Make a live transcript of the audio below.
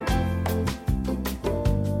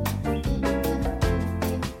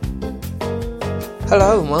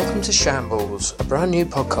Hello and welcome to Shambles, a brand new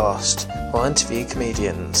podcast where I interview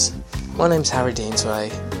comedians. My name's Harry Deansway.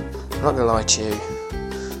 I'm not going to lie to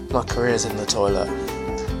you, my career's in the toilet.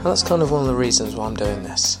 And that's kind of one of the reasons why I'm doing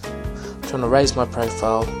this. I'm trying to raise my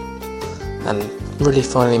profile and really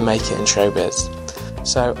finally make it in showbiz.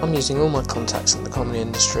 So I'm using all my contacts in the comedy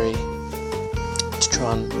industry to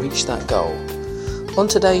try and reach that goal. On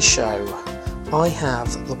today's show, I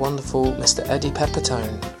have the wonderful Mr. Eddie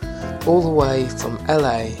Pepitone, all the way from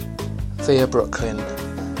LA via Brooklyn.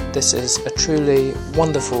 This is a truly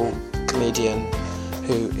wonderful comedian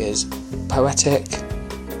who is poetic,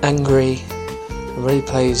 angry, and really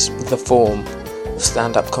plays with the form of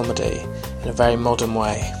stand-up comedy in a very modern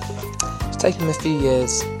way. It's taken him a few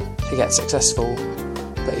years to get successful,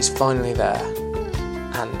 but he's finally there.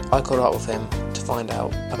 And I caught up with him to find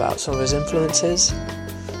out about some of his influences,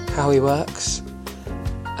 how he works,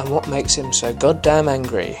 and what makes him so goddamn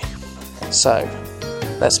angry. So,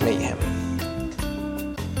 let's meet him.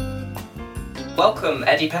 Welcome,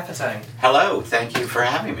 Eddie Pepitone. Hello, thank you for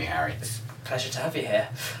having me, Harry. It's a pleasure to have you here.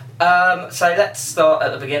 So let's start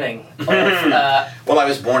at the beginning. Well, I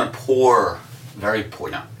was born a poor, very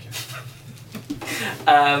poor, no.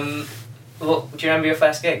 Well, do you remember your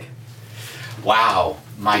first gig? Wow,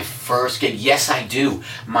 my first gig, yes I do.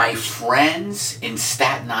 My friends in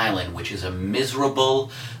Staten Island, which is a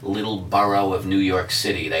miserable little borough of New York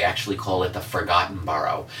City, they actually call it the Forgotten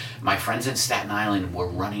Borough. My friends in Staten Island were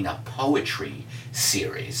running a poetry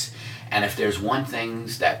series. And if there's one thing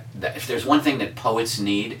that poets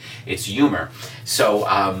need, it's humor. So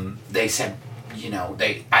they said, you know,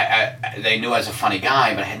 they knew I was a funny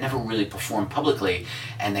guy, but I had never really performed publicly,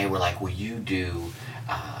 and they were like, will you do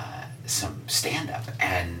some stand-up?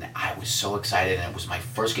 And I was so excited, and it was my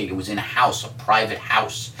first gig. It was in a house, a private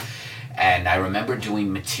house, and I remember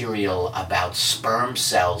doing material about sperm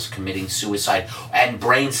cells committing suicide and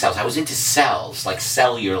brain cells. I was into cells, like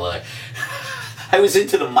cellular. I was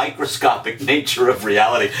into the microscopic nature of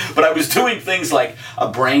reality, but I was doing things like a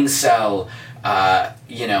brain cell,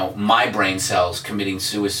 my brain cells committing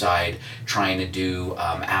suicide, trying to do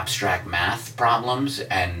abstract math problems,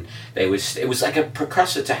 and it was like a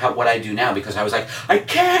precursor to what I do now, because I was like, I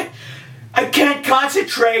can't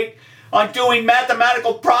concentrate on doing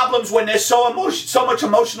mathematical problems when there's so much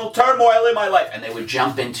emotional turmoil in my life, and they would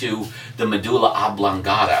jump into the medulla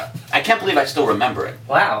oblongata. I can't believe I still remember it.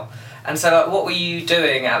 Wow. And so, what were you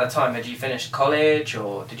doing at the time? Had you finished college,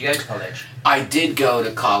 or did you go to college? I did go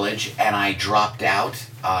to college, and I dropped out.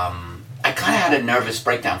 I kind of had a nervous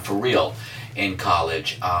breakdown, for real, in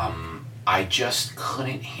college. I just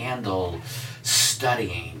couldn't handle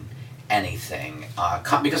studying anything,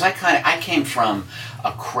 because I came from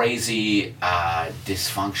a crazy,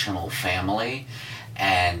 dysfunctional family,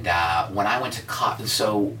 and when I went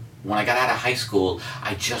to when I got out of high school,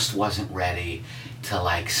 I just wasn't ready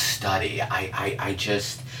to study.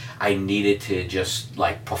 I needed to just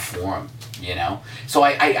perform, you know? So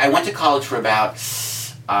I went to college for about,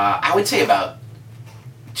 I would say about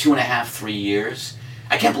 2.5, 3 years.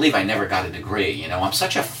 I can't believe I never got a degree, you know? I'm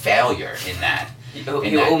such a failure in that. God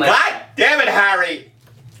damn it, Harry!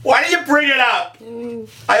 Why did you bring it up?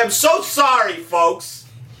 I am so sorry, folks.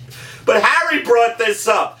 But Harry brought this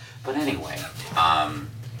up. But anyway,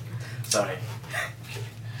 Sorry.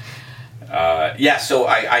 So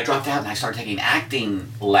I dropped out and I started taking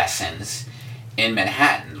acting lessons in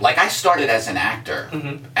Manhattan. I started as an actor,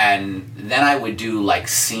 and then I would do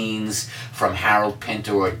scenes from Harold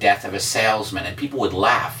Pinter or Death of a Salesman, and people would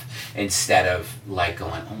laugh instead of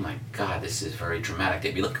going, oh my God, this is very dramatic.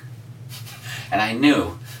 They'd be like, and I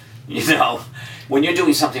knew, you know, when you're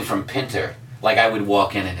doing something from Pinter, I would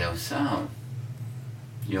walk in and go, so,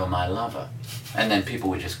 you're my lover. And then people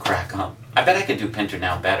would just crack up. I bet I could do Pinter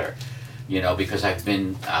now better, you know, because I've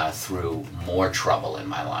been through more trouble in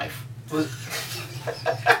my life.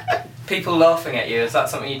 People laughing at you, is that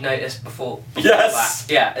something you'd noticed before Yes!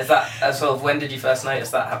 That? Yeah, is that sort of, when did you first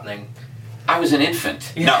notice that happening? I was an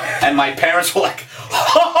infant. No, and my parents were like,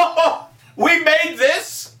 oh, we made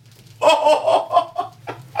this?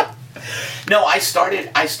 No, I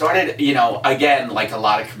started, you know, again, like a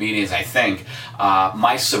lot of comedians, I think,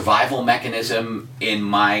 my survival mechanism in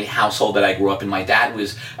my household that I grew up in, my dad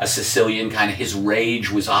was a Sicilian, his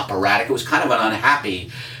rage was operatic. It was kind of an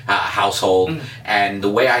unhappy household, and the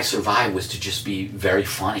way I survived was to just be very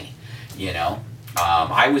funny, you know.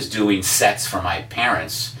 I was doing sets for my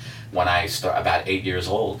parents when I about 8 years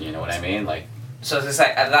old, you know what I mean? So as I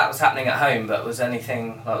say, that was happening at home, but was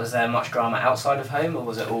there much drama outside of home,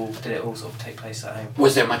 or did it all sort of take place at home?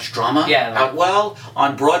 Was there much drama? Yeah. Well,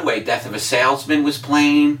 on Broadway, Death of a Salesman was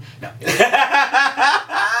playing. No. It's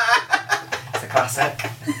a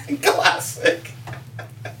Classic. Classic.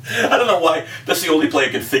 I don't know why. That's the only play I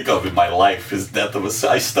can think of in my life. Is Death of a.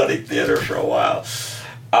 I studied theater for a while.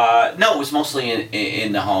 No, it was mostly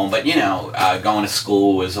in the home. But going to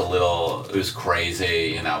school was it was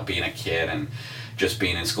crazy. Being a kid and just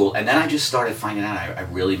being in school. And then I just started finding out I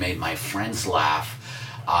really made my friends laugh.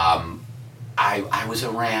 I was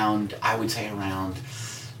around, I would say around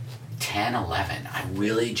 10, 11. I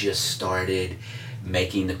really just started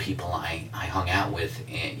making the people I hung out with,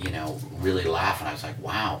 really laugh. And I was like,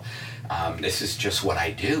 wow, this is just what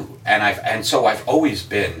I do. And so I've always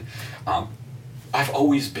been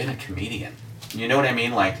a comedian. You know what I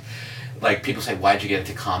mean? Like people say, why'd you get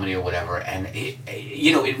into comedy or whatever? And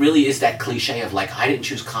it really is that cliche of like, I didn't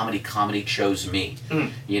choose comedy, comedy chose me.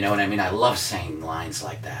 Mm. You know what I mean? I love saying lines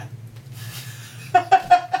like that.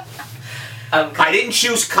 I didn't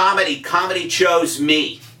choose comedy, comedy chose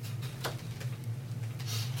me.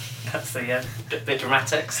 That's the bit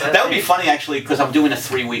dramatic. So that would be funny actually, because I'm doing a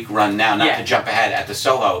 3-week run now, not to jump ahead at the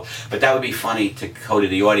Soho, but that would be funny to go to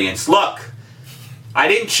the audience. Look, I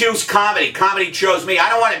didn't choose comedy, comedy chose me. I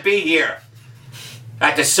don't want to be here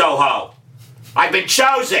at the Soho. I've been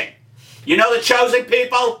chosen. You know the chosen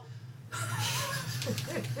people?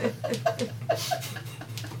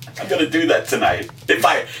 I'm going to do that tonight. If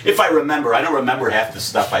I remember. I don't remember half the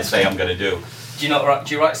stuff I say I'm going to do. Do you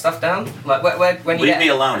write stuff down? Like when you Leave me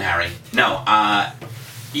alone, Harry. No.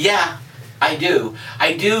 Yeah, I do.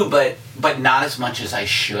 I do, but not as much as I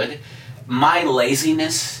should. My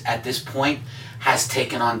laziness at this point has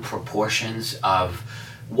taken on proportions of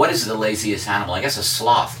what is the laziest animal? I guess a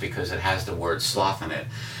sloth, because it has the word sloth in it.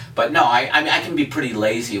 But no, I can be pretty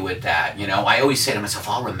lazy with that. I always say to myself,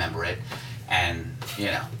 I'll remember it, and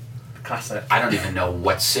Classic. I don't even know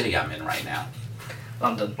what city I'm in right now.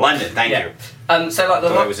 London. Thank you. So like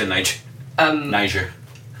I was in Niger. Niger.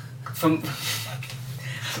 From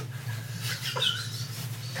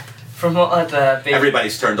what I'd been...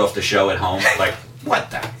 Everybody's turned off the show at home. Like, what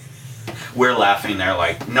the? We're laughing. They're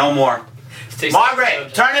like, no more.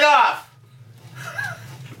 Margaret, turn it off.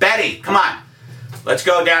 Betty, come on. Let's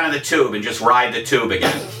go down to the tube and just ride the tube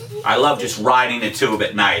again. I love just riding the tube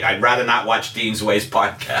at night. I'd rather not watch Dean's Ways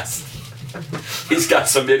podcast. He's got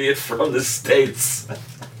some idiot from the States.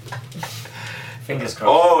 Fingers crossed.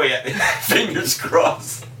 Oh, yeah. Fingers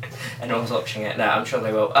crossed. Anyone's watching it now, I'm sure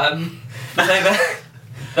they will. The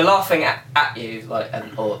laughing at you,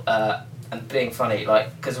 and being funny,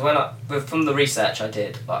 because from the research I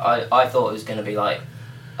did, I thought it was going to be like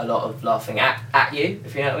a lot of laughing at you,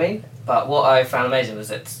 if you know what I mean. But what I found amazing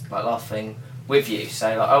was it's like laughing with you. So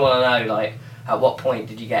I want to know, at what point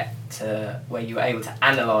did you get to where you were able to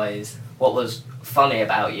analyse what was funny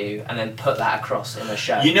about you and then put that across in a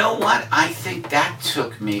show? You know what? I think that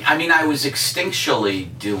took me... I mean, I was instinctually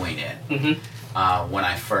doing it when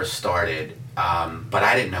I first started, but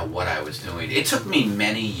I didn't know what I was doing. It took me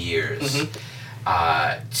many years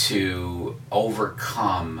to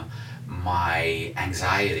overcome my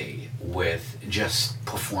anxiety with just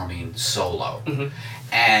performing solo.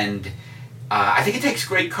 And I think it takes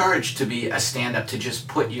great courage to be a stand-up, to just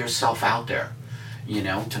put yourself out there.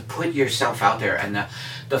 To put yourself out there. And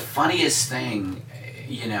the funniest thing,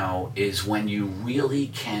 is when you really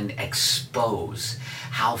can expose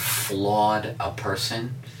how flawed a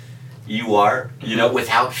person you are,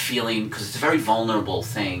 without feeling, because it's a very vulnerable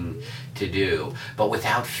thing to do, but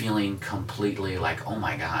without feeling completely like, oh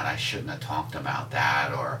my God, I shouldn't have talked about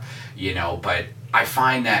that, or, but I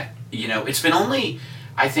find that, it's been only,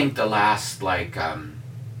 I think the last, I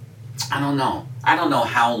don't know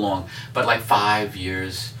how long, but 5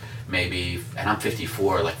 years maybe, and I'm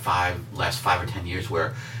 54, last 5 or 10 years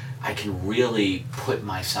where I can really put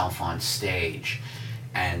myself on stage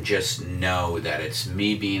and just know that it's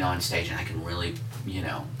me being on stage, and I can really,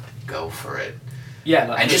 go for it.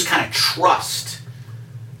 Yeah. And just kind of trust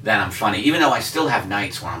that I'm funny, even though I still have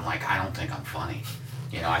nights where I'm like, I don't think I'm funny.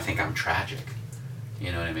 I think I'm tragic.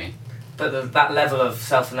 You know what I mean? But that level of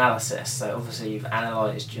self-analysis, so obviously you've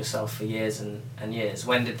analysed yourself for years and years.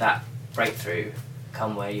 When did that breakthrough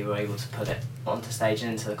come where you were able to put it onto stage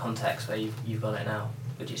and into the context where you've got it now,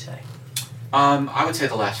 would you say? I would say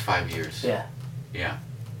the last 5 years. Yeah. Yeah.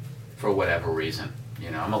 For whatever reason.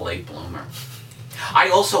 I'm a late bloomer. I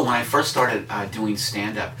also, when I first started doing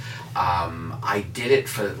stand-up, I did it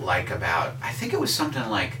for about, I think it was something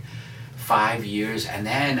like 5 years, and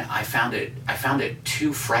then I found it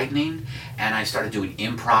too frightening, and I started doing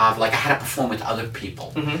improv. I had to perform with other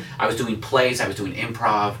people. I was doing plays, I was doing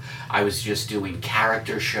improv, I was just doing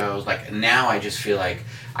character shows. Now I just feel like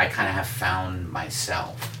I kind of have found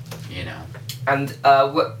myself, And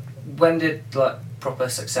when did proper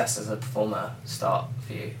success as a performer start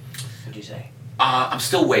for you, would you say? I'm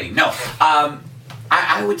still waiting. No,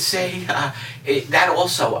 I would say that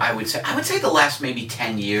also. I would say the last maybe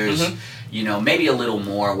 10 years. Mhm. You know, maybe a little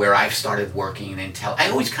more, where I've started working in I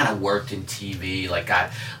always kind of worked in TV, like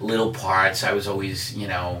got little parts. I was always, you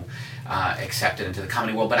know, accepted into the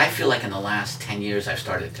comedy world. But I feel like in the last 10 years, I've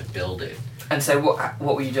started to build it. And so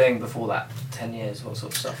what were you doing before that 10 years? What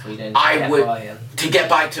sort of stuff were you doing to get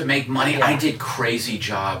by, to make money? Yeah. I did crazy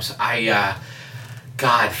jobs.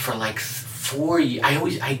 God, for like 4 years,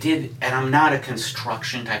 I did, and I'm not a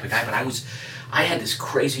construction type of guy, but I had this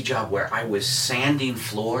crazy job where I was sanding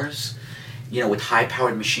floors, you know, with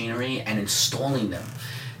high-powered machinery and installing them.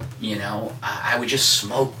 You know, I would just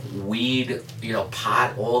smoke weed, you know,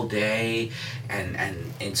 pot all day, and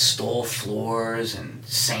install floors and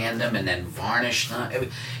sand them and then varnish them. It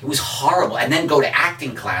was horrible. And then go to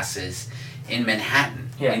acting classes in Manhattan,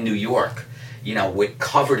 in New York, you know,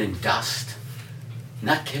 covered in dust.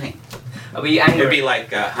 Not kidding. Were you angry? It'd be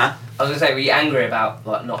like, huh? I was gonna say, were you angry about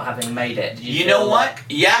like not having made it? Did you know what?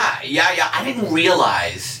 Yeah. I didn't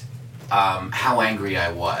realize how angry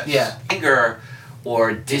I was. Yeah. Anger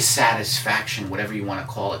or dissatisfaction, whatever you want to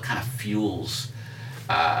call it, kind of fuels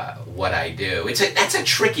what I do. That's a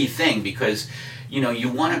tricky thing, because, you know, you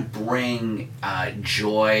want to bring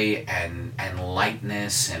joy and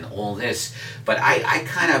lightness and all this, but I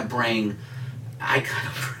kind of bring,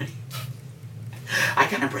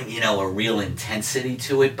 you know, a real intensity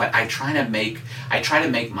to it. But I try to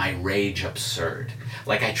make my rage absurd.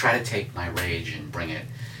 Like, I try to take my rage and bring it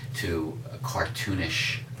to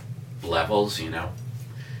cartoonish levels, you know,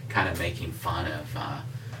 kind of making fun of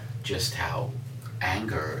just how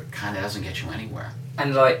anger kind of doesn't get you anywhere.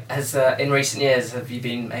 And like, in recent years, have you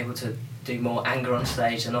been able to do more anger on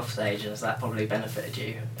stage than off stage, and has that probably benefited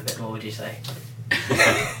you a bit more, would you say?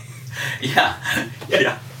 Yeah.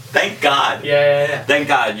 Thank God. Yeah. Thank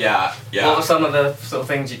God. Yeah. What were some of the sort of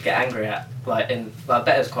things you'd get angry at? Like, I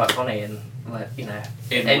bet it was quite funny, and like, you know,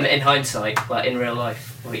 in hindsight, like in real life,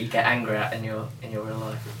 what you get angry at in your real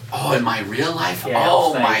life. Oh, in my real life? Yeah,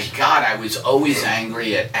 oh my God, I was always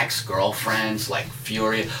angry at ex-girlfriends, like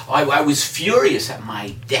furious. I was furious at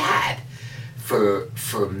my dad for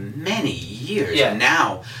many years. Yeah. And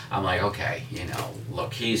now I'm like, okay, you know,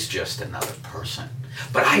 look, he's just another person.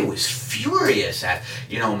 But I was furious at,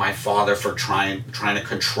 you know, my father for trying to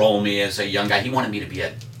control me as a young guy. He wanted me to be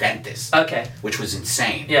a dentist. Okay. Which was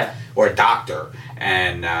insane. Yeah. Or a doctor.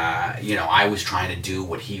 And, you know, I was trying to do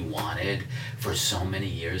what he wanted for so many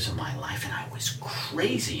years of my life, and I was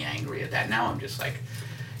crazy angry at that. Now I'm just like,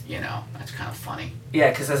 you know, that's kind of funny.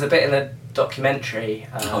 Yeah, because there's a bit in the documentary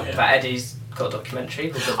about Eddie's got a documentary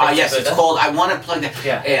called The Bitter Yes, Buddha. it's called, I want to plug that.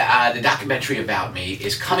 Yeah. The documentary about me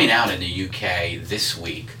is coming out in the UK this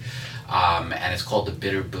week, and it's called The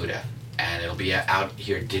Bitter Buddha. And it'll be out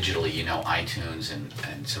here digitally, you know, iTunes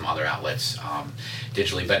and some other outlets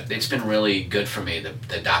digitally. But it's been really good for me,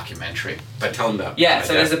 the documentary. But tell them about Yeah,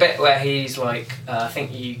 so there's a bit where he's like, I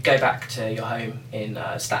think you go back to your home in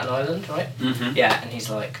Staten Island, right? Mm-hmm. Yeah, and he's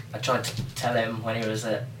like, I tried to tell him when he was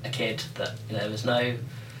a kid that, you know, there was no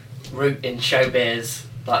route in showbiz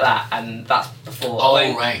like that, and that's before.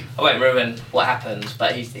 Right. I won't ruin what happened,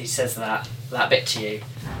 but he says that bit to you,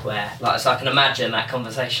 where like, so I can imagine that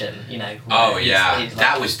conversation, you know. He's like,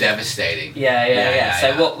 that was devastating. Yeah.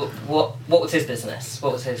 So what was his business?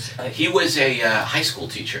 What was his? He was a high school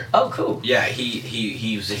teacher. Oh, cool. Yeah,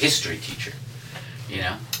 he was a history teacher. You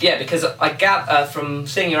know. Yeah, because I got from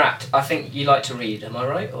seeing your act, I think you like to read. Am I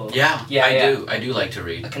right? Or I do like to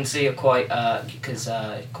read. I can see you're quite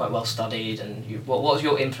quite well studied, and what was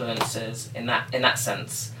your influences in that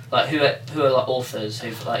sense? Like who are like authors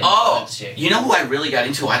who've like influenced you? You know who I really got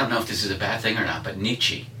into? I don't know if this is a bad thing or not, but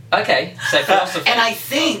Nietzsche. Okay, so philosophy. And I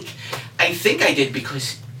think I did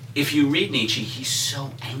because if you read Nietzsche, he's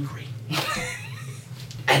so angry,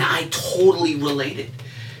 and I totally related.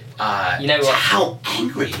 You know what? To how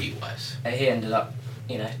angry he was. He ended up,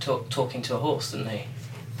 you know, talking to a horse, didn't he?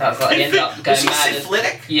 That was like he ended up going was he mad.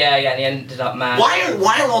 syphilitic? Yeah, and he ended up mad.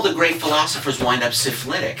 Why are all the great philosophers wind up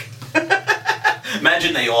syphilitic?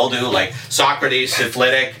 Imagine they all do, like Socrates,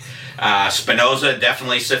 syphilitic, Spinoza,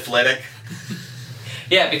 definitely syphilitic.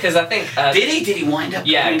 Yeah, because I think... Did he wind up...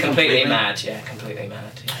 Yeah, completely mad. Yeah, completely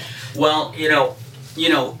mad. Yeah. Well, you know,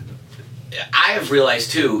 I have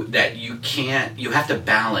realized too that you have to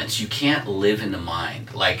balance. You can't live in the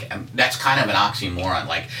mind. Like, that's kind of an oxymoron,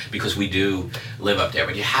 like, because we do live up there,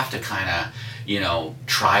 but you have to kind of, you know,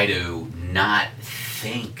 try to not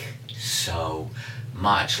think so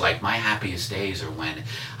much. Like, my happiest days are when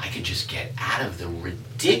I could just get out of the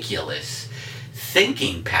ridiculous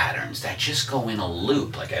thinking patterns that just go in a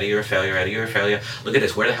loop. Like, Eddie, you're a failure. Eddie, you're a failure. Look at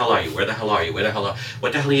this. Where the hell are you? Where the hell are you? Where the hell are...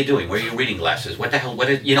 What the hell are you doing? Where are your reading glasses? What the hell...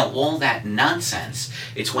 all that nonsense.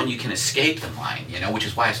 It's when you can escape the mind, which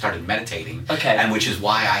is why I started meditating. Okay. And which is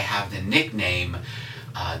why I have the nickname,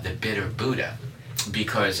 the Bitter Buddha.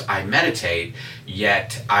 Because I meditate,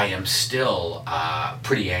 yet I am still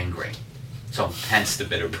pretty angry. So hence the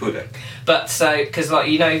Bitter Buddha. But so, because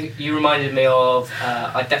you reminded me of,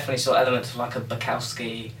 I definitely saw elements of like a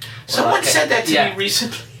Bukowski. Someone said that to me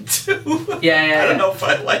recently too. Yeah. I don't know if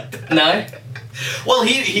I like that. No. Well,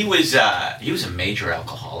 he was a major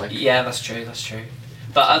alcoholic. Yeah, that's true.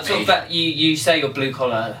 But I thought that you say you're blue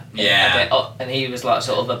collar. Yeah. A bit, and he was like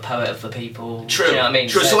sort of a poet of the people. True. Do you know what I mean?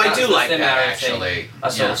 True. So I do like that similarity actually. I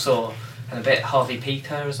sort of saw. And a bit Harvey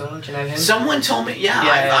Piker as well. Do you know him? Someone told me,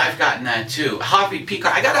 I've gotten that too. Harvey Piker.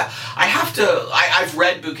 I've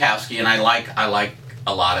read Bukowski and I like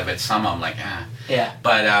a lot of it. Some I'm like, Yeah.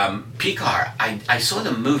 But Piker, I saw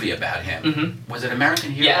the movie about him. Mm-hmm. Was it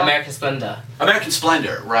American Hero? Yeah, American Splendor. American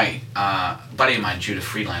Splendor, right. Buddy of mine, Judah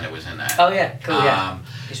Friedlander, was in that. Oh yeah, cool, yeah.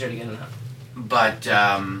 He's really good in that. But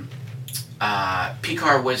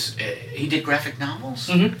Piker was, he did graphic novels?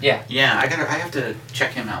 Mm-hmm. Yeah. Yeah, I have to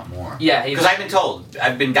check him out more. Yeah, because I've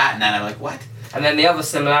been gotten that and I'm like, what? And then the other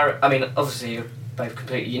similarity, I mean, obviously you're both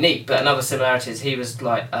completely unique, but another similarity is he was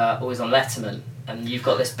like always on Letterman, and you've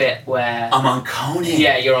got this bit where I'm on Conan.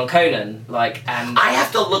 Yeah, you're on Conan, and I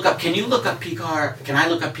have to look up. Can you look up Piker? Can I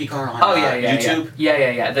look up Piker on YouTube?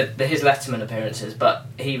 Yeah. His Letterman appearances, but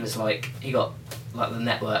he was he got the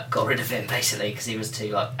network got rid of him basically because he was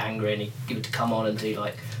too angry, and he would come on and do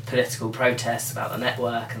political protests about the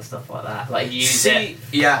network and stuff like that. He used it.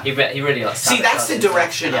 Yeah. He really See, that's the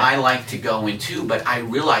direction I like to go into, but I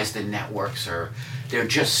realize the networks they're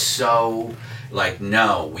just so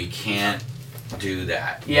no, we can't do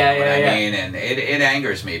that. You know what I mean? And it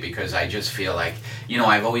angers me because I just feel like,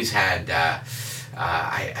 I've always had,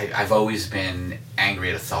 I've always been angry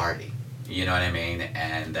at authority. You know what I mean?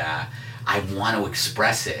 And I want to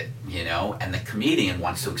express it, and the comedian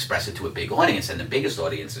wants to express it to a big audience, and the biggest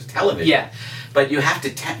audience is television. Yeah. But you have to,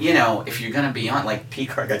 if you're going to be on,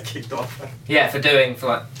 Piker got kicked off. Yeah, for taking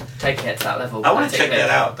it to that level. I want to check that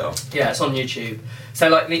out, though. Yeah, it's on YouTube.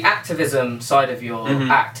 So, the activism side of your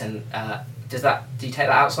act, and do you take that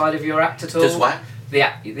outside of your act at all? Does what? The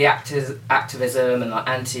activism and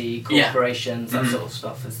anti-corporations, that sort of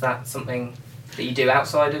stuff. Is that something that you do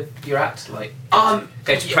outside of your act? Go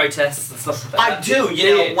to protests and stuff like that? I do.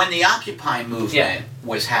 When the Occupy movement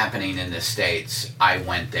was happening in the States, I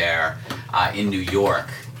went there in New York,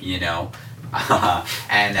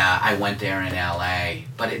 and I went there in LA,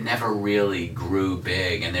 but it never really grew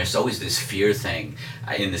big, and there's always this fear thing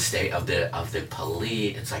in the state of the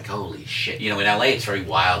police. It's like, holy shit. In LA it's very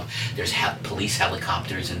wild. There's police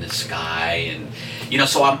helicopters in the sky, and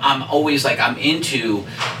so I'm always I'm into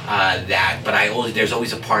that, but there's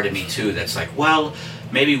always a part of me too that's well,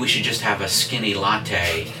 maybe we should just have a skinny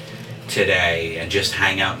latte today and just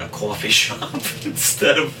hang out in a coffee shop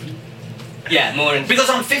instead of... Yeah, because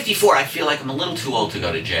I'm 54, I feel like I'm a little too old to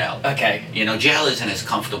go to jail. Okay. Jail isn't as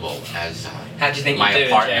comfortable as how do you think my you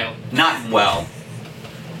do apartment. in jail? Not well.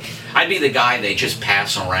 I'd be the guy they just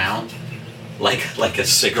pass around, like a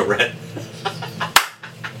cigarette.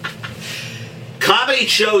 Comedy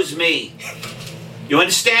chose me. You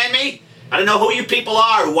understand me? I don't know who you people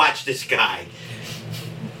are who watch this guy.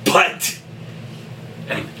 But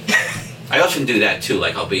anyway, I often do that too.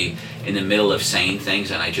 I'll be in the middle of saying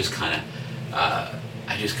things and I just kind of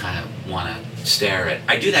want to stare at...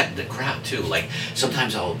 I do that in the crowd too.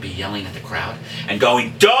 Sometimes I'll be yelling at the crowd and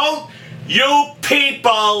going, "Don't you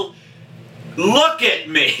people look at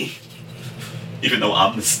me!" Even though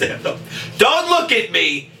I'm the stand-up. "Don't look at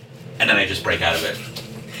me!" And then I just break out of it.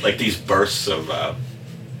 These bursts of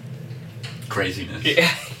craziness.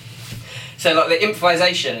 Yeah. So the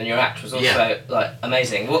improvisation in your act was also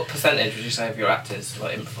amazing. What percentage would you say of your act is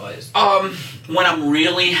improvised? When I'm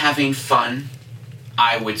really having fun,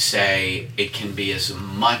 I would say it can be as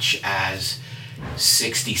much as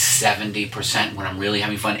 60-70%. When I'm really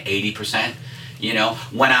having fun, 80%.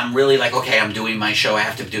 When I'm really okay, I'm doing my show, I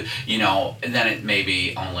have to do, and then it may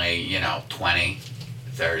be only 20,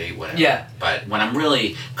 30, whatever. Yeah. But when I'm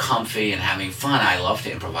really comfy and having fun, I love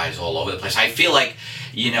to improvise all over the place. I feel like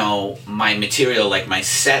my material, my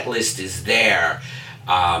set list is there,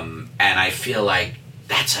 and I feel like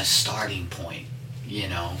that's a starting point,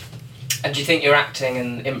 And do you think your acting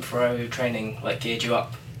and improv training geared you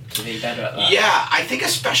up to be better at that? Yeah, I think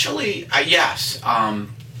especially, yes,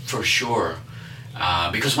 for sure.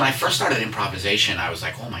 Because when I first started improvisation, I was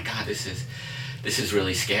like, oh my God, this this is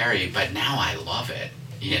really scary, but now I love it,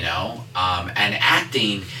 you know? And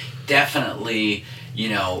acting definitely,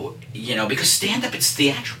 because stand-up, it's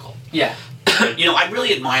theatrical. Yeah. I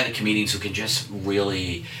really admire the comedians who can just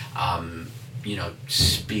really,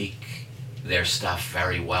 speak their stuff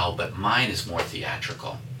very well, but mine is more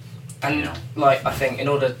theatrical. And I think in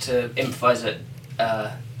order to improvise it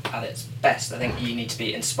at its best, I think you need to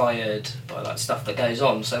be inspired by like stuff that goes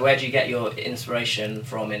on. So where do you get your inspiration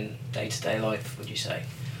from in day-to-day life, would you say?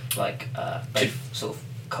 Like both sort of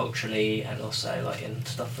culturally and also like in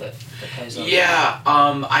stuff that goes on? Yeah,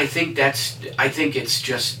 I think it's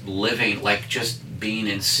just living, like just being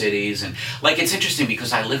in cities, and like it's interesting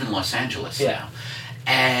because I live in Los Angeles now.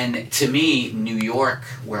 And to me, New York,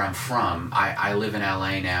 where I'm from, I live in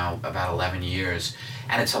LA now about 11 years,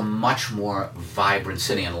 and it's a much more vibrant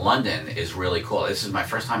city. And London is really cool. This is my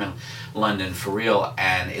first time in London for real,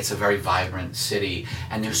 and it's a very vibrant city.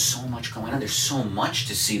 And there's so much going on. There's so much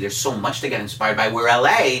to see. There's so much to get inspired by. Where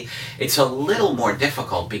LA, it's a little more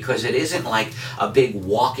difficult because it isn't like a big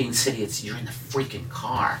walking city. You're in the freaking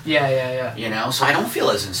car. Yeah. So I don't feel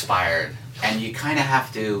as inspired. And you kind of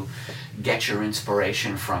have to get your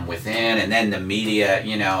inspiration from within, and then the media,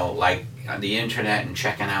 like the internet and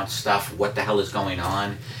checking out stuff, what the hell is going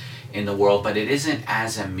on in the world, but it isn't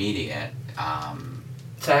as immediate.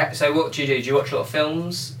 So what do you do? Do you watch a lot of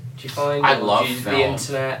films? Do you find? I love do you use film. the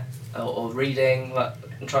internet or reading? Like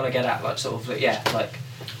I'm trying to get at like sort of like.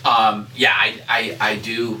 I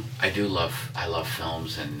do love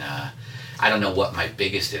films, and I don't know what my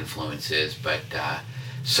biggest influence is, but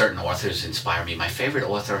certain authors inspire me. My favorite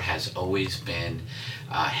author has always been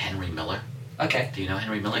Henry Miller. Okay. Do you know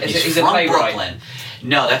Henry Miller? He's from a Brooklyn.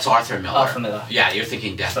 No, that's Arthur Miller. Arthur Miller. Yeah, you're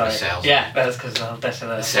thinking Death by Salesman. Yeah, that's because Death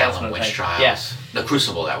by the Salem Witch Trials. Yeah. The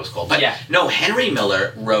Crucible, that was called. But no, Henry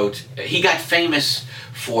Miller he got famous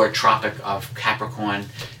for Tropic of Capricorn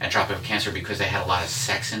and Tropic of Cancer because they had a lot of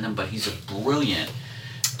sex in them, but he's a brilliant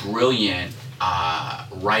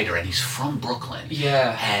writer, and he's from Brooklyn.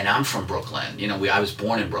 Yeah. And I'm from Brooklyn. I was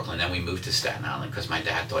born in Brooklyn, then we moved to Staten Island because my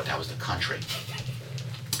dad thought that was the country.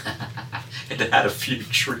 It had a few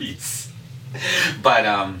trees. But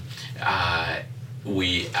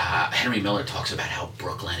Henry Miller talks about how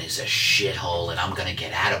Brooklyn is a shithole and I'm gonna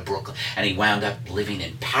get out of Brooklyn, and he wound up living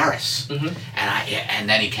in Paris. Mm-hmm. And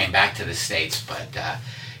then he came back to the States, but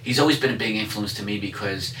he's always been a big influence to me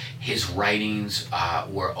because his writings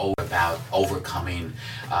were about overcoming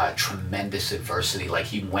tremendous adversity. Like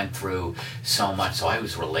he went through so much, so I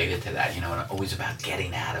was related to that, and always about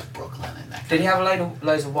getting out of Brooklyn and that. Did he have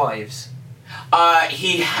loads of wives? I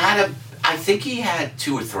think he had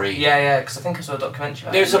 2 or 3. Yeah, because I think I saw a documentary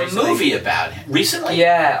about There's him a recently. movie about him. Recently?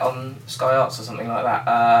 Yeah, on Sky Arts or something like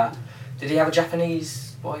that. Did he have a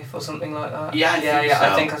Japanese wife or something like that? Yeah, I think so.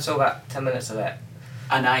 I think I saw about 10 minutes of it.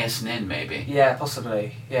 Anais Nin, maybe. Yeah,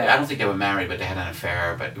 possibly. Yeah. I don't think they were married, but they had an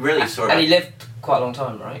affair. But really, sort of. And he lived quite a long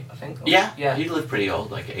time, right? I think. Yeah. He lived pretty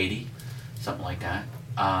old, like 80, something like that.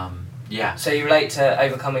 Yeah. So you relate to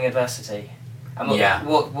overcoming adversity. And Yeah.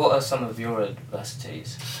 What are some of your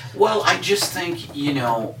adversities? Well, I just think,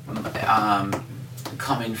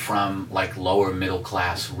 coming from like lower middle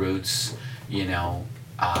class roots, like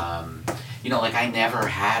I never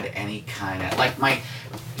had any kind of like my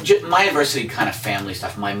adversity kind of family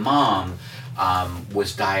stuff. My mom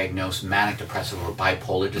was diagnosed manic depressive or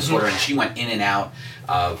bipolar disorder, and she went in and out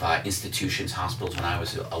of institutions, hospitals when I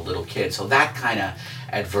was a little kid. So that kind of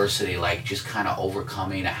adversity, like just kind of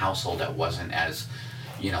overcoming a household that wasn't as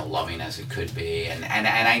loving as it could be, and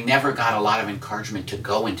I never got a lot of encouragement to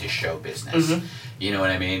go into show business. Mm-hmm. You know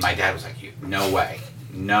what I mean? My dad was like, no way,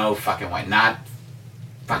 no fucking way, not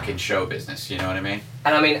fucking show business, you know what I mean?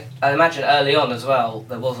 And I mean, I imagine early on as well,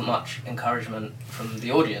 there wasn't much encouragement from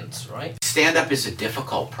the audience, right? Stand-up is a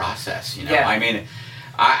difficult process, Yeah. I mean,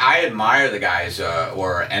 I admire the guys,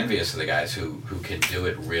 or envious of the guys who can do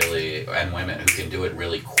it really, and women who can do it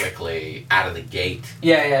really quickly out of the gate.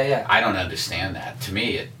 Yeah. I don't understand that. To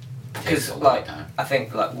me, it takes a long like, time. I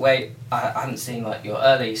think I haven't seen like your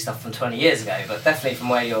early stuff from 20 years ago, but definitely from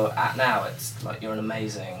where you're at now, it's like you're an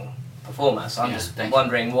amazing performer. So I'm just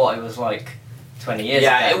wondering what it was like 20 years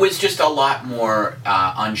ago. Yeah, it was just a lot more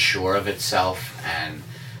unsure of itself and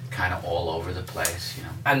kind of all over the place,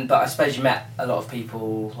 But I suppose you met a lot of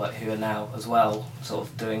people like who are now as well, sort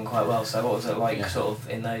of doing quite well. So what was it like, sort of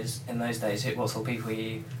in those days? What sort of people were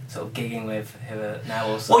you sort of gigging with who are now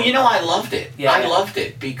also? Well, I loved it. Yeah, I loved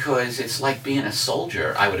it because it's like being a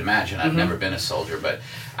soldier. I would imagine. I've never been a soldier, but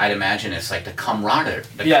I'd imagine it's like the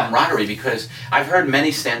camaraderie. Because I've heard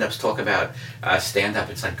many stand-ups talk about stand-up.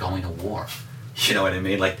 It's like going to war. You know what I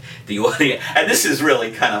mean? Like the audience, and this is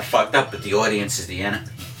really kind of fucked up, but the audience is the enemy.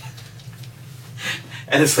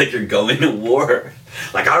 And it's like you're going to war.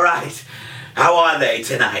 Like, all right, how are they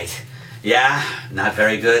tonight? Yeah, not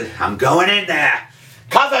very good. I'm going in there.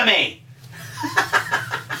 Cover me.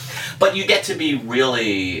 But you get to be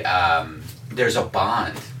really, there's a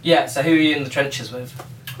bond. Yeah, so who are you in the trenches with?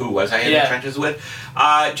 Who was I in the trenches with?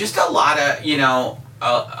 Just a lot of, you know,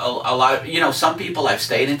 a lot of, you know, some people I've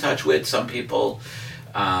stayed in touch with, some people,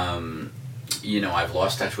 you know, I've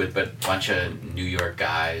lost touch with, but a bunch of New York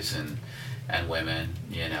guys and women,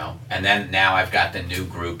 you know. And then now I've got the new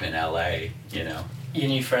group in LA, you know. Your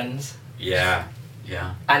new friends? Yeah.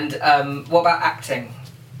 And what about acting?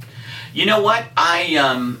 You know what?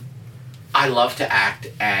 I love to act,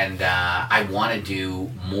 and I want to do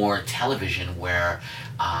more television where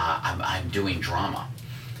I'm doing drama.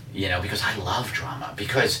 You know, because I love drama.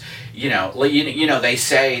 Because you know, they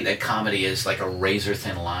say that comedy is like a razor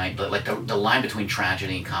thin line, but like the line between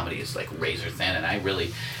tragedy and comedy is like razor thin, and I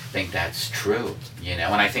really think that's true. You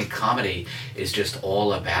know, and I think comedy is just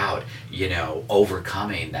all about, you know,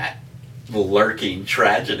 overcoming that lurking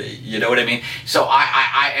tragedy, you know what I mean? So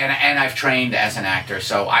and I've trained as an actor,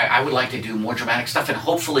 so I would like to do more dramatic stuff, and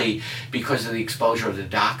hopefully because of the exposure of the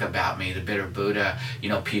doc about me, The Bitter Buddha, you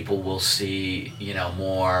know, people will see, you know,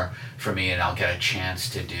 more from me, and I'll get a chance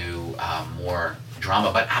to do more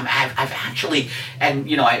drama. But I've actually, and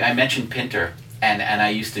you know, I mentioned Pinter, and I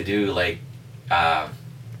used to do like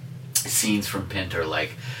scenes from Pinter,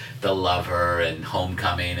 like The Lover and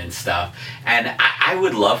Homecoming and stuff, and I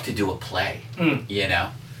would love to do a play. You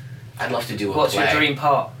know, I'd love to do a What's play. your dream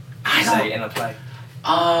part? I don't. Say in a play.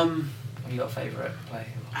 Have you got a favourite play?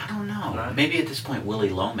 I don't know. No? Maybe at this point, Willy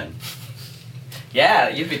Loman. Yeah,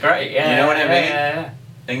 you'd be great. Yeah, You know what I mean? Yeah.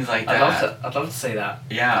 Things like I'd that. love to see that.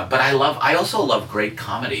 Yeah, but I also love great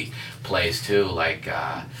comedy plays too. Like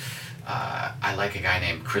I like a guy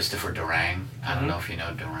named Christopher Durang. I don't know if you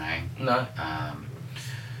know Durang. No.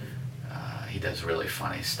 He does really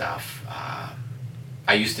funny stuff.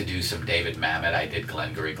 I used to do some David Mamet. I did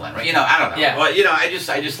Glengarry Glen Ross. You know, I don't know. Yeah. Well, you know, I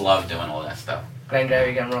just love doing all that stuff.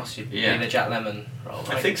 Glengarry Glen Ross, you'd Yeah. be the Jack Lemmon role,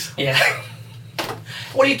 right? I think so. Yeah.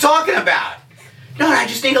 What are you talking about? No, I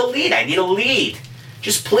just need a lead. I need a lead.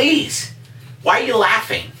 Just please. Why are you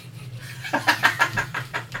laughing?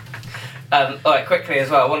 Alright, quickly as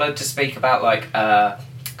well, I wanted to speak about like, because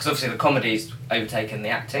obviously the comedy's overtaken the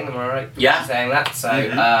acting, am I right? Yeah. Saying that,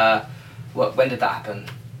 so, when did that happen?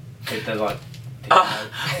 Did the like...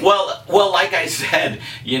 Well, like I said,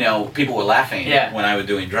 you know, people were laughing when I was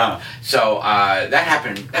doing drama. So that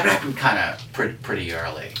happened kind of pretty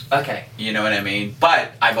early. Okay. You know what I mean?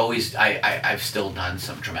 But I've still done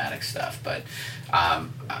some dramatic stuff. But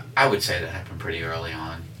I would say that happened pretty early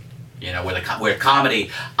on. You know, where comedy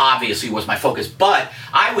obviously was my focus. But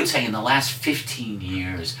I would say in the last 15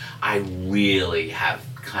 years, I really have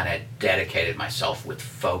kind of dedicated myself with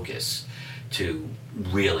focus to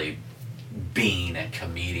really being a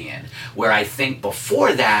comedian, where I think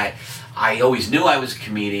before that I always knew I was a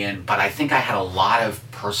comedian, but I think I had a lot of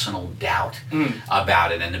personal doubt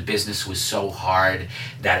about it, and the business was so hard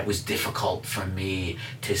that it was difficult for me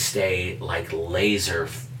to stay like laser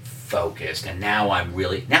focused. And now I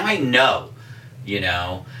know, you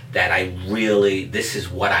know, that this is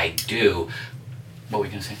what I do. What were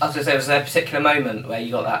you gonna say? I was going to say, was there a particular moment where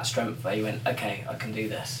you got that strength where you went, okay, I can do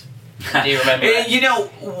this? Do you remember that? You know,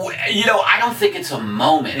 I don't think it's a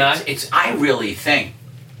moment. No? I really think,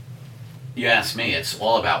 you ask me, it's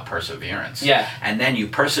all about perseverance. Yeah. And then you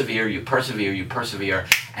persevere,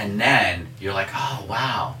 and then you're like, oh,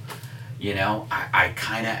 wow. You know, I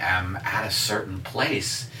kind of am at a certain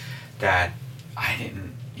place that I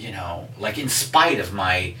didn't, you know, like in spite of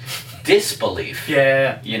my disbelief.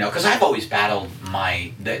 Yeah. You know, because I've always battled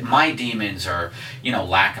my demons are, you know,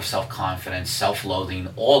 lack of self-confidence, self-loathing,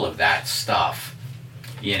 all of that stuff.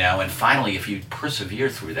 You know, and finally, if you persevere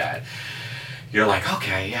through that, you're like,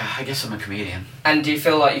 okay, yeah, I guess I'm a comedian. And do you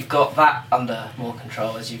feel like you've got that under more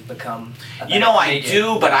control as you've become a better You know, I comedian?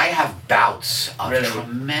 do, but I have bouts of Really?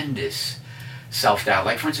 tremendous self-doubt.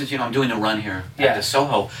 Like, for instance, you know, I'm doing the run here at the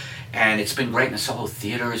Soho, and it's been great. And the Soho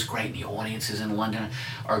Theatre is great, and the audiences in London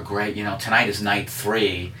are great. You know, tonight is night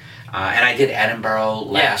 3, and I did Edinburgh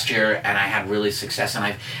last year, and I had really success. And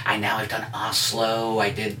I've done Oslo.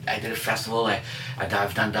 I did a festival.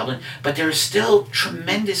 I've done Dublin, but there are still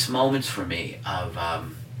tremendous moments for me of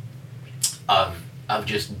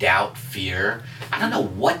just doubt, fear. I don't know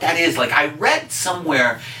what that is. Like, I read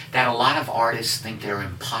somewhere that a lot of artists think they're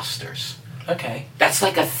imposters. Okay. That's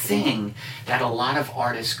like a thing that a lot of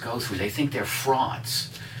artists go through. They think they're frauds.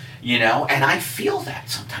 you know, and I feel that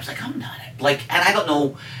sometimes, like I'm not, like, and I don't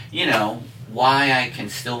know, you know, why I can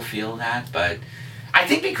still feel that, but I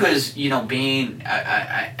think because, you know, being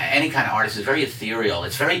any kind of artist is very ethereal.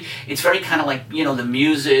 It's very kind of like, you know, the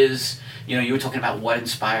muses, you know, you were talking about what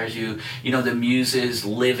inspires you, you know, the muses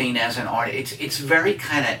living as an artist. It's very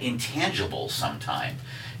kind of intangible sometimes.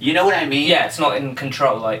 You know what I mean? Yeah, it's not in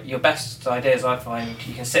control. Like, your best ideas, I find,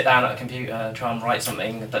 you can sit down at a computer, try and write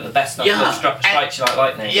something, but the best stuff strikes you like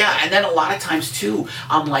lightning. Yeah, and then a lot of times, too,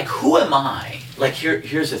 I'm like, who am I? Like,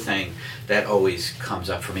 here's the thing that always comes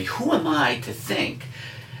up for me. Who am I to think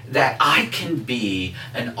that I can be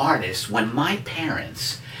an artist when my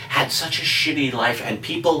parents had such a shitty life and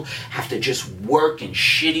people have to just work in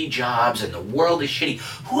shitty jobs and the world is shitty?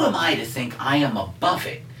 Who am I to think I am above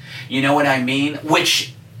it? You know what I mean?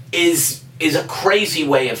 Which is a crazy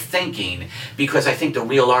way of thinking, because I think the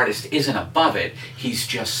real artist isn't above it. He's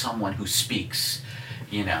just someone who speaks,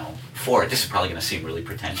 you know, for it. This is probably going to seem really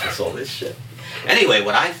pretentious, all this shit. Anyway,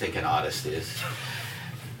 what I think an artist is,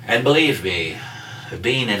 and believe me,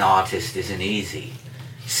 being an artist isn't easy.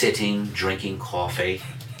 Sitting, drinking coffee,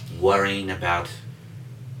 worrying about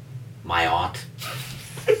my art,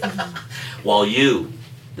 while you,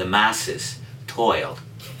 the masses, toiled.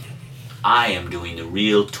 I am doing the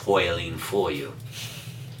real toiling for you.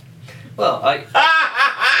 Well,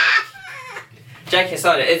 joking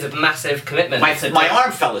aside, it is a massive commitment. My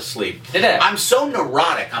arm fell asleep. Did it? I'm so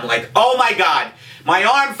neurotic. I'm like, oh my God, my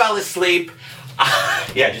arm fell asleep.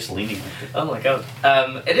 Yeah, just leaning like this. Oh my God.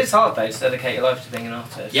 It is hard, though, to dedicate your life to being an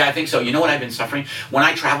artist. Yeah, I think so. You know what I've been suffering? When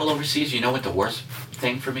I travel overseas, you know what the worst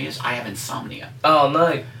thing for me is? I have insomnia. Oh,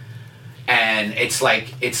 no. And it's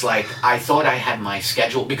like I thought I had my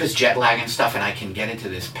schedule, because jet lag and stuff, and I can get into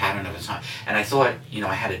this pattern of insomnia. And I thought, you know,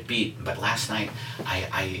 I had it beat, but last night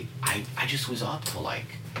I just was up till like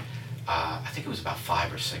I think it was about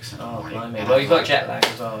 5 or 6 in the morning. Blimey. Well, you've got jet lag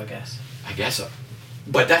as well, I guess. I guess so.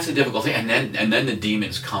 But that's a difficult thing, and then the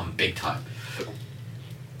demons come big time.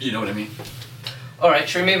 You know what I mean? All right,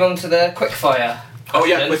 should we move on to the quickfire? Oh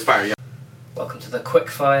yeah, quickfire. Yeah. Welcome to the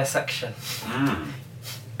quickfire section. Mm.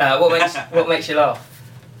 What makes you laugh?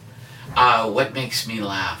 What makes me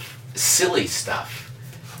laugh? Silly stuff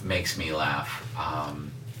makes me laugh.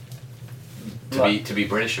 To be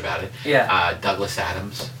British about it. Yeah. Douglas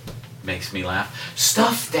Adams makes me laugh.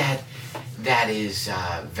 Stuff that is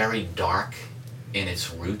very dark in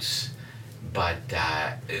its roots, but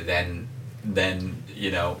then you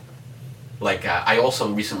know, like I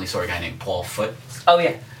also recently saw a guy named Paul Foot. Oh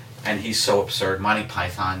yeah. And he's so absurd. Monty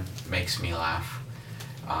Python makes me laugh.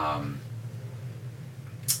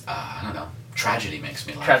 I don't know. Tragedy makes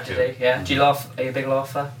me laugh. Tragedy, too. yeah. Mm-hmm. Do you laugh? Are you a big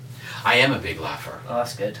laugher? I am a big laugher. Oh,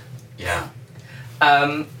 that's good. Yeah.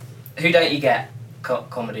 Who don't you get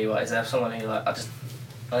comedy-wise? Is there someone who I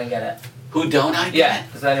don't get it? Who don't I get? Yeah.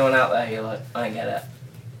 Is there anyone out there who you're like, I don't get it?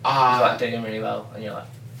 Who's like doing really well, and you're like,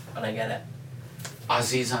 I don't get it.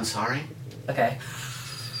 Aziz Ansari. Okay.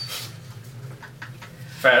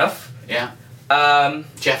 Fair enough. Yeah.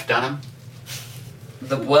 Jeff Dunham.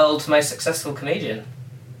 The world's most successful comedian,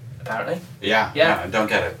 apparently. Yeah. I don't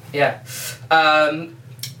get it. Yeah.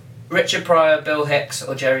 Richard Pryor, Bill Hicks,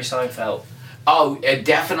 or Jerry Seinfeld? Oh,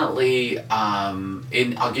 definitely.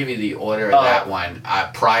 I'll give you the order of that one.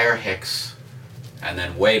 Pryor, Hicks, and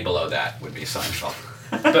then way below that would be Seinfeld.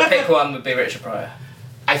 But pick one would be Richard Pryor.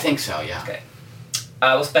 I think so. Yeah. Okay.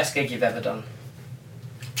 What's the best gig you've ever done?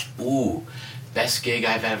 Ooh, best gig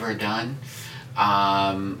I've ever done.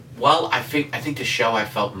 Well, I think the show I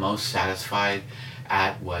felt most satisfied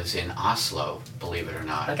at was in Oslo, believe it or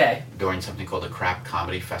not. Okay. During something called the Crap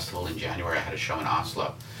Comedy Festival in January, I had a show in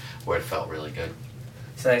Oslo where it felt really good.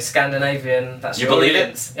 So Scandinavian, that's You your believe it?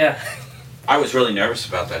 audience. Yeah. I was really nervous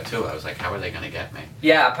about that too. I was like, how are they going to get me?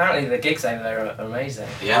 Yeah, apparently the gigs over there are amazing.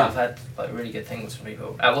 Yeah. I've had really good things from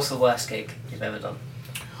people. What's the worst gig you've ever done?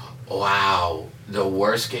 Wow, the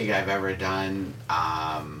worst gig I've ever done,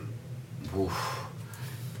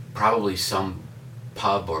 probably some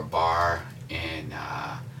pub or bar in,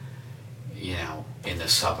 in the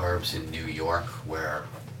suburbs in New York where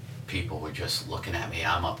people were just looking at me.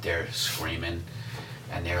 I'm up there screaming,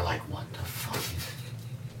 and they're like, what the fuck is it?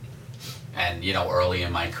 And, early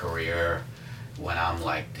in my career, when I'm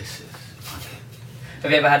like, this is fucking...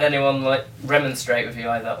 Have you ever had anyone remonstrate with you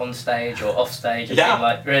either on stage or off stage? And Yeah. being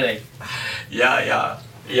like, really? Yeah.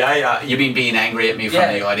 You mean being angry at me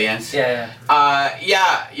from the audience? Yeah.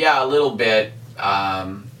 Yeah, a little bit.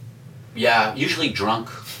 Usually drunk,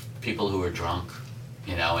 people who are drunk,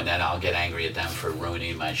 and then I'll get angry at them for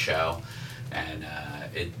ruining my show, and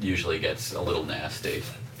it usually gets a little nasty,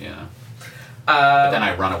 But then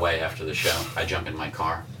I run away after the show. I jump in my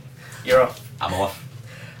car. You're off. I'm off.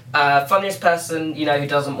 Funniest person you know who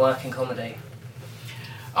doesn't work in comedy?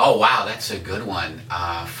 Oh wow, that's a good one.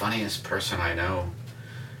 Funniest person I know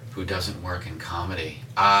who doesn't work in comedy.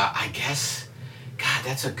 I guess, God,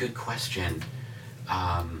 that's a good question.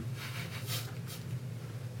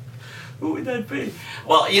 Who would that be?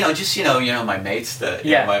 Well, just my mates that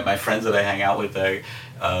my friends that I hang out with.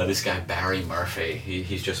 This guy Barry Murphy.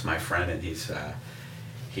 He's just my friend, and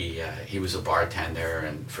he was a bartender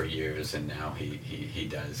and for years, and now he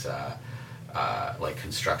does like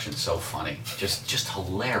construction. So funny, just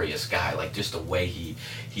hilarious guy. Like just the way he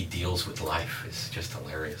deals with life is just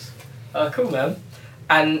hilarious. Cool, man.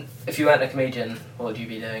 And if you weren't a comedian, what would you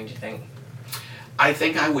be doing, do you think? I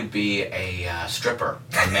think I would be a stripper,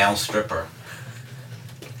 a male stripper.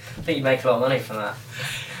 I think you make a lot of money from that.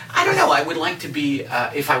 I don't know. I would like to be,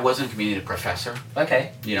 if I wasn't a comedian, a professor.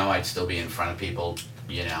 Okay. I'd still be in front of people,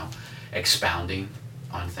 expounding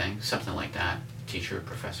on things, something like that. Teacher,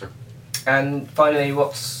 professor. And finally,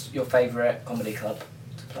 what's your favourite comedy club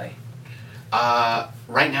to play?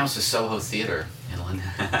 Right now it's the Soho Theatre in London.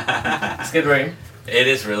 It's a good room. It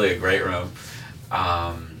is really a great room.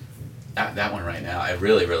 That one right now, I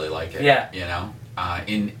really, really like it. Yeah.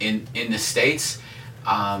 In the States,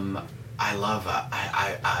 I love.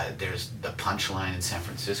 There's the Punchline in San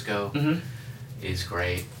Francisco. Mm-hmm. Is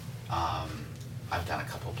great. I've done a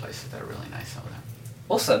couple of places that are really nice over there.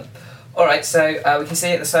 Awesome. All right, so we can see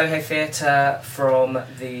you at the Soho Theatre from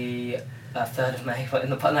the 3rd of May, in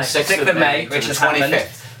the 6th of May, which has happened,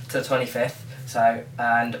 to the 25th. So,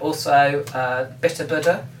 and also Bitter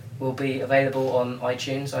Buddha will be available on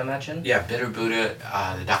iTunes, I imagine. Yeah, Bitter Buddha,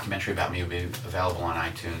 the documentary about me will be available on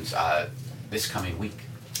iTunes this coming week.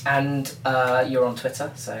 And you're on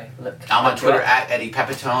Twitter, so look. I'm on Twitter at Eddie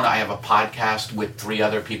Pepitone. I have a podcast with 3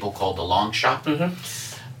 other people called The Long Shot. Mm-hmm.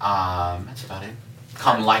 That's about it.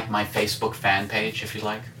 Come like my Facebook fan page if you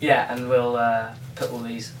like. Yeah, and we'll put all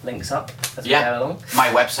these links up as we go along. My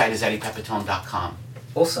website is eddiepepitone.com.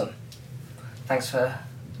 Awesome. Thanks for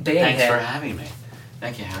being here. Thanks for having me.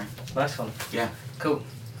 Thank you, Harry. Nice one. Yeah. Cool.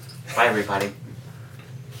 Bye, everybody.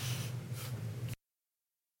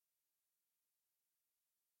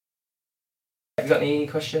 Have you got any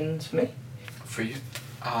questions for me? For you?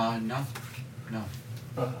 No. No.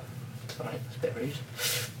 Oh, sorry, that's a bit rude.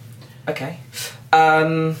 Okay.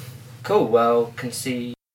 Cool, well, can see...